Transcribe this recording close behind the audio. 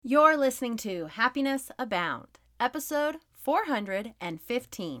You're listening to Happiness Abound, episode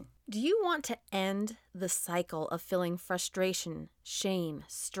 415. Do you want to end the cycle of feeling frustration, shame,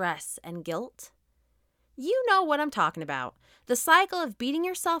 stress, and guilt? You know what I'm talking about. The cycle of beating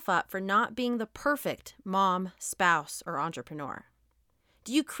yourself up for not being the perfect mom, spouse, or entrepreneur.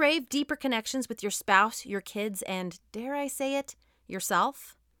 Do you crave deeper connections with your spouse, your kids, and, dare I say it,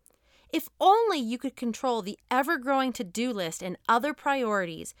 yourself? If only you could control the ever-growing to-do list and other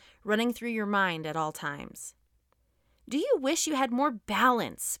priorities running through your mind at all times. Do you wish you had more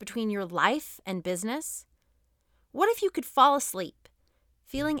balance between your life and business? What if you could fall asleep,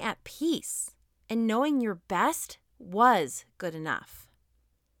 feeling at peace, and knowing your best was good enough?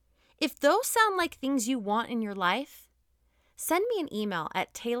 If those sound like things you want in your life, send me an email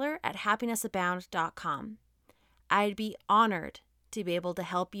at taylor@happinessabound.com. I'd be honored to be able to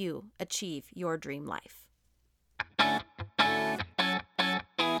help you achieve your dream life.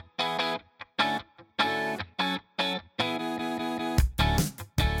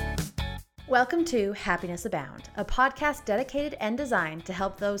 Welcome to Happiness Abound, a podcast dedicated and designed to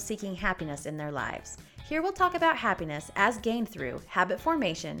help those seeking happiness in their lives. Here we'll talk about happiness as gained through habit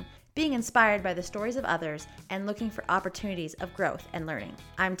formation, being inspired by the stories of others, and looking for opportunities of growth and learning.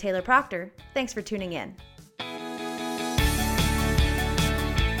 I'm Taylor Proctor. Thanks for tuning in.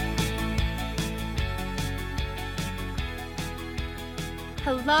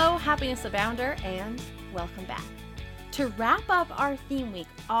 Hello, Happiness Abounder, and welcome back. To wrap up our theme week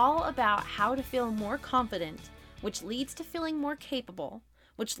all about how to feel more confident, which leads to feeling more capable,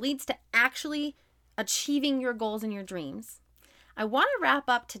 which leads to actually achieving your goals and your dreams, I want to wrap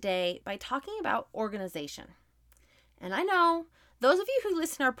up today by talking about organization. And I know those of you who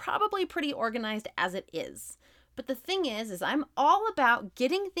listen are probably pretty organized as it is. But the thing is I'm all about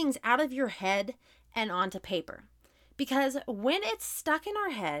getting things out of your head and onto paper. Because when it's stuck in our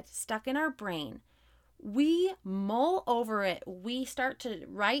head, stuck in our brain, we mull over it. We start to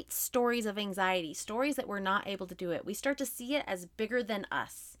write stories of anxiety, stories that we're not able to do it. We start to see it as bigger than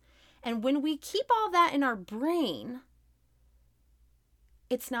us. And when we keep all that in our brain,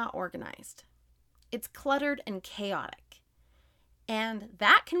 it's not organized. It's cluttered and chaotic. And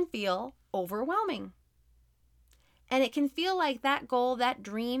that can feel overwhelming. And it can feel like that goal, that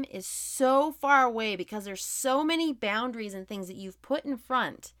dream is so far away because there's so many boundaries and things that you've put in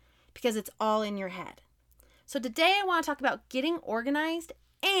front because it's all in your head. So today I want to talk about getting organized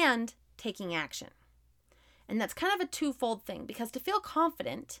and taking action. And that's kind of a twofold thing because to feel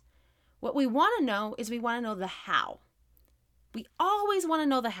confident, what we want to know is we want to know the how. We always want to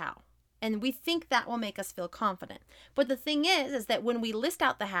know the how. And we think that will make us feel confident. But the thing is that when we list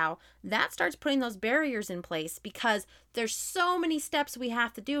out the how, that starts putting those barriers in place because there's so many steps we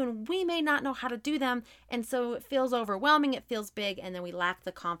have to do and we may not know how to do them. And so it feels overwhelming, it feels big, and then we lack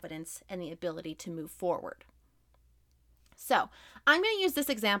the confidence and the ability to move forward. So I'm going to use this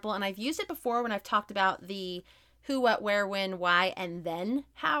example, and I've used it before when I've talked about the who, what, where, when, why, and then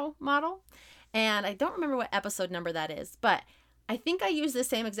how model. And I don't remember what episode number that is, but I think I used the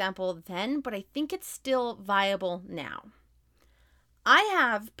same example then, but I think it's still viable now. I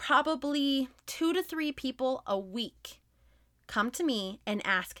have probably 2 to 3 people a week come to me and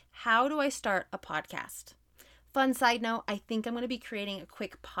ask, how do I start a podcast? Fun side note, I think I'm going to be creating a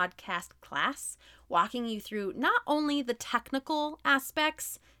quick podcast class, walking you through not only the technical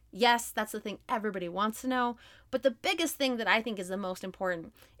aspects. Yes, that's the thing everybody wants to know. But the biggest thing that I think is the most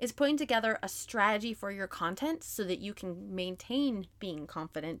important is putting together a strategy for your content so that you can maintain being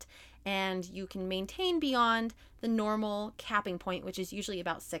confident and you can maintain beyond the normal capping point, which is usually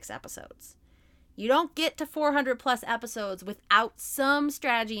about 6 episodes. You don't get to 400 plus episodes without some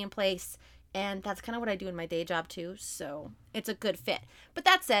strategy in place. And that's kind of what I do in my day job too. So it's a good fit. But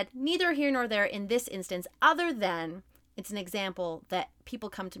that said, neither here nor there in this instance, other than it's an example that people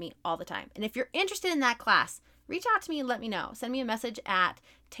come to me all the time. And if you're interested in that class, reach out to me and let me know. Send me a message at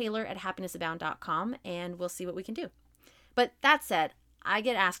taylor@happinessabound.com and we'll see what we can do. But that said, I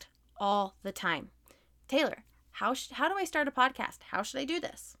get asked all the time, Taylor, how do I start a podcast? How should I do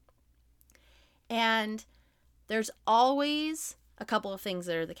this? And there's always a couple of things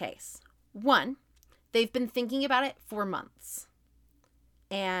that are the case. One, they've been thinking about it for months.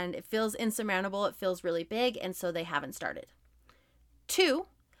 And it feels insurmountable, it feels really big, and so they haven't started. 2,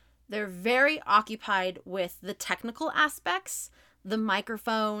 they're very occupied with the technical aspects, the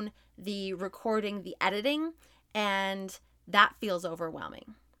microphone, the recording, the editing, and that feels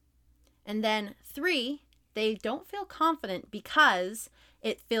overwhelming. And then 3, they don't feel confident because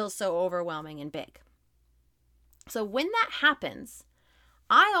it feels so overwhelming and big. So when that happens,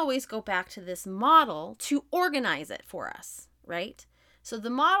 I always go back to this model to organize it for us, right? So the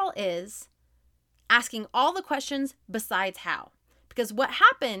model is asking all the questions besides how. Because what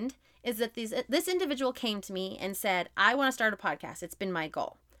happened is that this individual came to me and said, I want to start a podcast. It's been my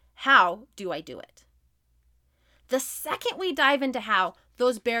goal. How do I do it? The second we dive into how,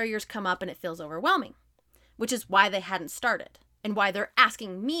 those barriers come up and it feels overwhelming, which is why they hadn't started and why they're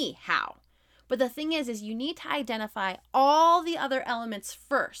asking me how. But the thing is you need to identify all the other elements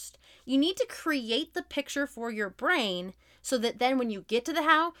first. You need to create the picture for your brain so that then when you get to the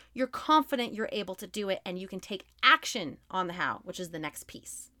how, you're confident you're able to do it and you can take action on the how, which is the next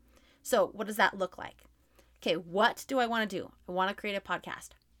piece. So what does that look like? Okay, what do I want to do? I want to create a podcast.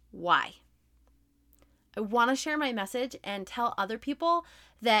 Why? I want to share my message and tell other people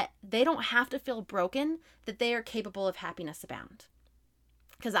that they don't have to feel broken, that they are capable of happiness abound.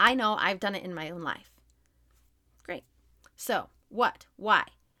 Because I know I've done it in my own life. Great. So, what? Why?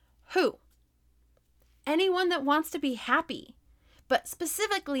 Who? Anyone that wants to be happy. But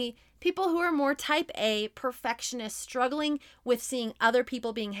specifically, people who are more type A, perfectionists, struggling with seeing other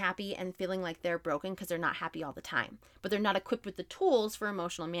people being happy and feeling like they're broken because they're not happy all the time. But they're not equipped with the tools for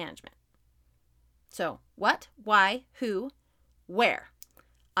emotional management. So, what? Why? Who? Where?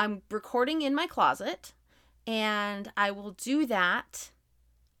 I'm recording in my closet, and I will do that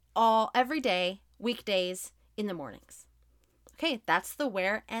every day, weekdays, in the mornings. Okay, that's the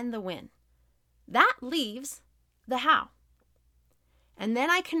where and the when. That leaves the how. And then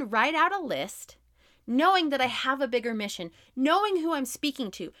I can write out a list, knowing that I have a bigger mission, knowing who I'm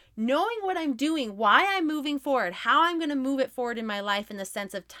speaking to, knowing what I'm doing, why I'm moving forward, how I'm going to move it forward in my life in the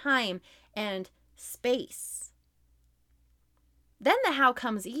sense of time and space. Then the how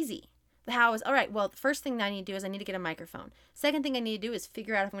comes easy. The how is, all right, well, the first thing that I need to do is I need to get a microphone. Second thing I need to do is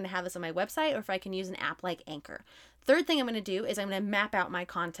figure out if I'm going to have this on my website or if I can use an app like Anchor. Third thing I'm going to do is I'm going to map out my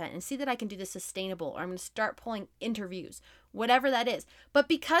content and see that I can do this sustainable, or I'm going to start pulling interviews, whatever that is. But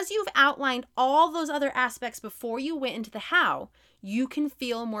because you've outlined all those other aspects before you went into the how, you can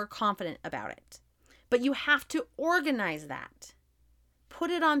feel more confident about it. But you have to organize that. Put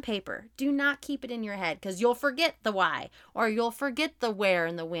it on paper. Do not keep it in your head because you'll forget the why or you'll forget the where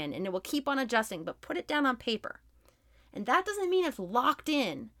and the when, and it will keep on adjusting, but put it down on paper. And that doesn't mean it's locked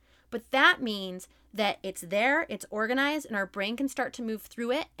in, but that means that it's there, it's organized, and our brain can start to move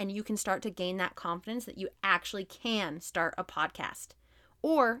through it, and you can start to gain that confidence that you actually can start a podcast.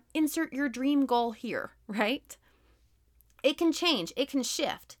 Or insert your dream goal here, right? It can change, it can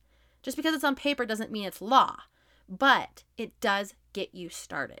shift. Just because it's on paper doesn't mean it's law, but it does get you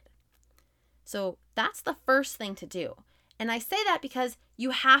started. So that's the first thing to do. And I say that because you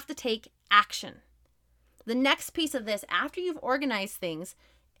have to take action. The next piece of this, after you've organized things,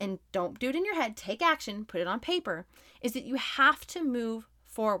 and don't do it in your head, take action, put it on paper, is that you have to move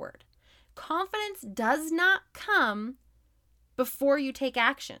forward. Confidence does not come before you take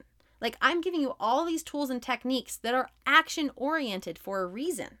action. Like, I'm giving you all these tools and techniques that are action oriented for a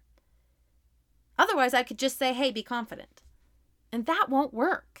reason. Otherwise, I could just say, hey, be confident. And that won't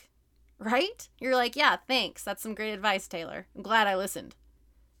work, right? You're like, yeah, thanks. That's some great advice, Taylor. I'm glad I listened.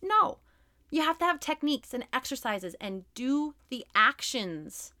 No, you have to have techniques and exercises and do the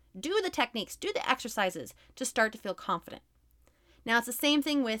actions. Do the techniques, do the exercises to start to feel confident. Now, it's the same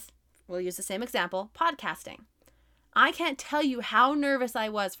thing with, we'll use the same example, podcasting. I can't tell you how nervous I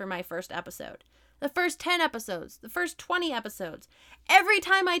was for my first episode. The first 10 episodes, the first 20 episodes. Every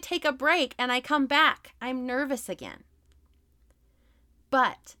time I take a break and I come back, I'm nervous again.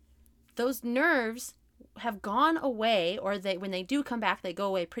 But those nerves have gone away, or when they do come back, they go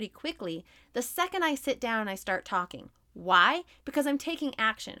away pretty quickly. The second I sit down and I start talking. Why? Because I'm taking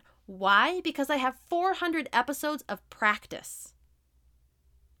action. Why? Because I have 400 episodes of practice.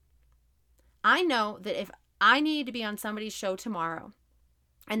 I know that if I needed to be on somebody's show tomorrow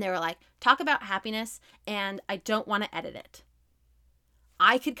and they were like, talk about happiness and I don't want to edit it,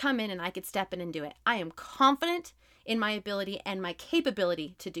 I could come in and I could step in and do it. I am confident in my ability and my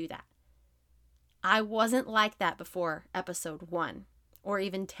capability to do that. I wasn't like that before episode 1 or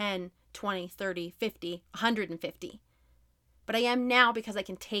even 10, 20, 30, 50, 150. But I am now because I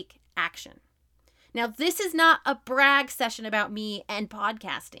can take action. Now, this is not a brag session about me and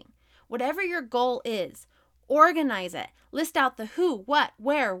podcasting. Whatever your goal is, organize it. List out the who, what,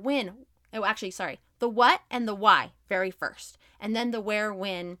 where, when. Oh, actually, sorry. The what and the why very first. And then the where,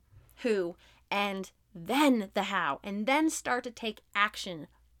 when, who, and then the how. And then start to take action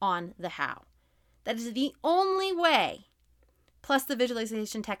on the how. That is the only way, plus the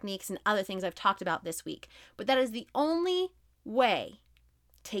visualization techniques and other things I've talked about this week. But that is the only way,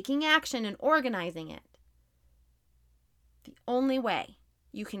 taking action and organizing it, the only way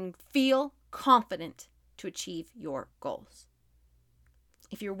you can feel confident to achieve your goals.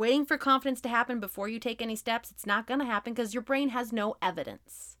 If you're waiting for confidence to happen before you take any steps, it's not going to happen because your brain has no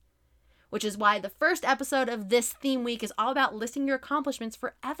evidence. Which is why the first episode of this theme week is all about listing your accomplishments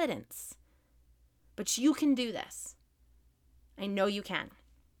for evidence. But you can do this. I know you can.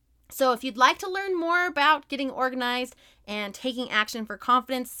 So if you'd like to learn more about getting organized and taking action for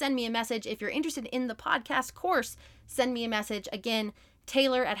confidence, send me a message. If you're interested in the podcast course, send me a message. Again,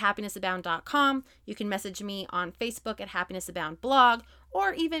 Taylor@happinessabound.com. You can message me on Facebook at Happiness Abound blog,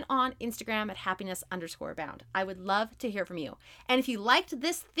 or even on Instagram at happiness_abound. I would love to hear from you. And if you liked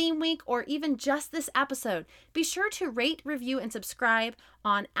this theme week or even just this episode, be sure to rate, review, and subscribe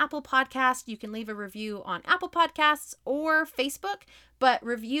on Apple Podcasts. You can leave a review on Apple Podcasts or Facebook, but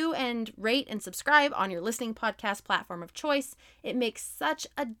review and rate and subscribe on your listening podcast platform of choice. It makes such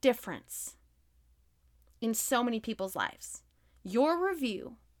a difference in so many people's lives. Your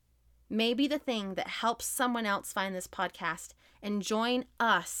review may be the thing that helps someone else find this podcast and join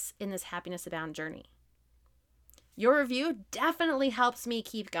us in this Happiness Abound journey. Your review definitely helps me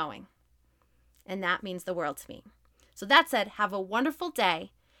keep going, and that means the world to me. So that said, have a wonderful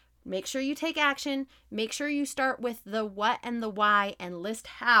day. Make sure you take action. Make sure you start with the what and the why and list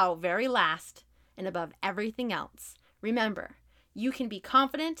how very last, and above everything else, remember, you can be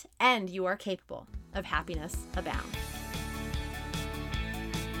confident and you are capable of happiness abound.